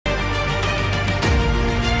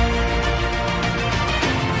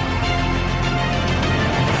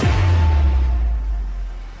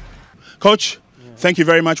Coach, thank you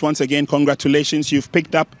very much once again. Congratulations. You've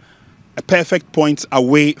picked up a perfect point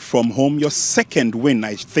away from home. Your second win,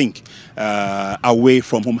 I think, away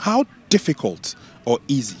from home. How difficult or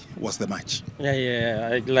easy was the match?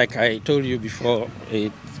 Like I told you before,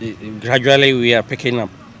 gradually we are picking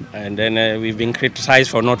up. And then we've been criticized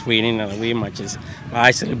for not winning away matches. But I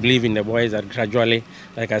still believe in the boys that gradually,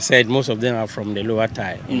 like I said, most of them are from the lower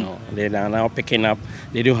tier. You know, they are now picking up.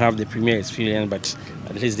 They don't have the premier experience, but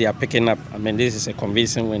at least they are picking up. I mean, this is a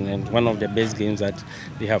convincing win and one of the best games that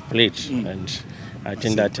they have played. And I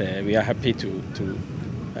think that we are happy to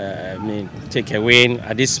take a win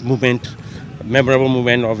at this moment, memorable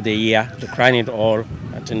moment of the year, to crown it all.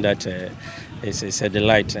 I think that. It's a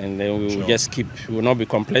delight, and then we will just we will not be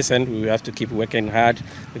complacent. We will have to keep working hard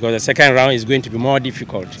because the second round is going to be more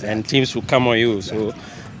difficult and teams will come on you. So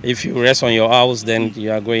if you rest on your house, then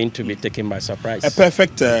you are going to be taken by surprise. A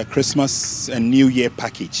perfect Christmas and New Year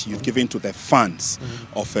package you've given to the fans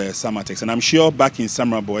of Samartex. And I'm sure back in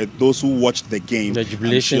Samarboy, those who watched the game, the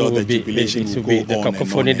jubilation will go on. The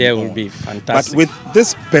cacophony there will be fantastic. But with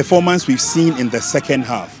this performance we've seen in the second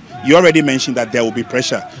half, you already mentioned that there will be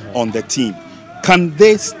pressure on the team. Can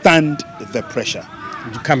they stand the pressure?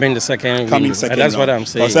 Come in the second round. That's what I'm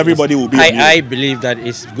saying. Because everybody will be. I believe that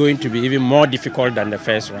it's going to be even more difficult than the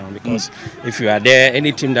first round because if you are there,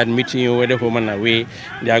 any team that meeting you, whether home and away,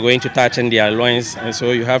 they are going to tighten their loins, and so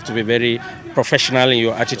you have to be very professional in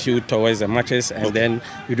your attitude towards the matches, and then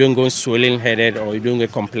you don't go swollen-headed or you don't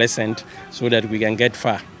get complacent, so that we can get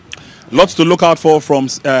far. Lots to look out for from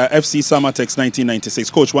FC Samartex 1996.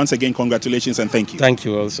 Coach, once again, congratulations and thank you. Thank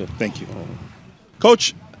you also. Thank you.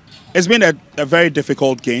 Coach, it's been a very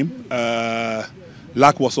difficult game.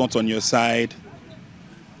 Luck was not on your side.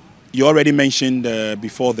 You already mentioned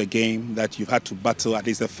before the game that you've had to battle at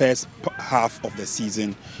least the first half of the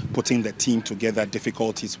season, putting the team together,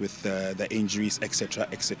 difficulties with the injuries, etc.,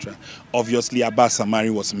 etc. Obviously, Abbas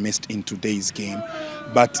Samari was missed in today's game.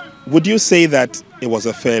 But would you say that it was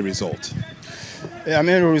a fair result? I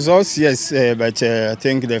mean, results, yes, but I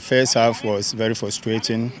think the first half was very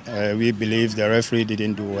frustrating. We believe the referee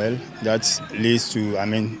didn't do well. That leads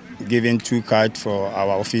to, giving 2 cards for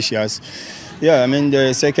our officials. Yeah,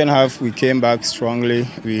 the second half we came back strongly.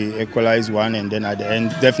 We equalized 1, and then at the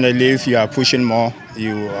end, definitely, if you are pushing more,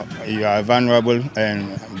 you are vulnerable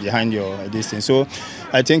and behind your distance. So,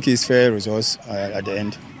 I think it's fair results at the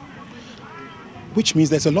end. Which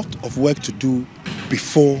means there's a lot of work to do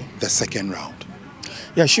before the second round.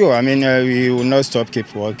 Yeah, sure. We will not stop,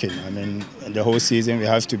 keep working. The whole season we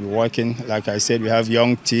have to be working. Like I said, we have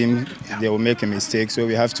young team. They will make a mistake, so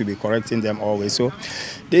we have to be correcting them always. So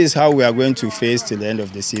this is how we are going to face till the end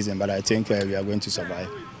of the season, but I think we are going to survive.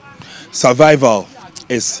 Survival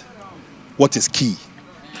is what is key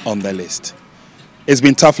on the list. It's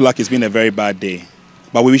been tough luck. It's been a very bad day,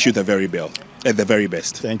 but we wish you the very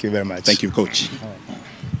best. Thank you very much. Thank you, Coach.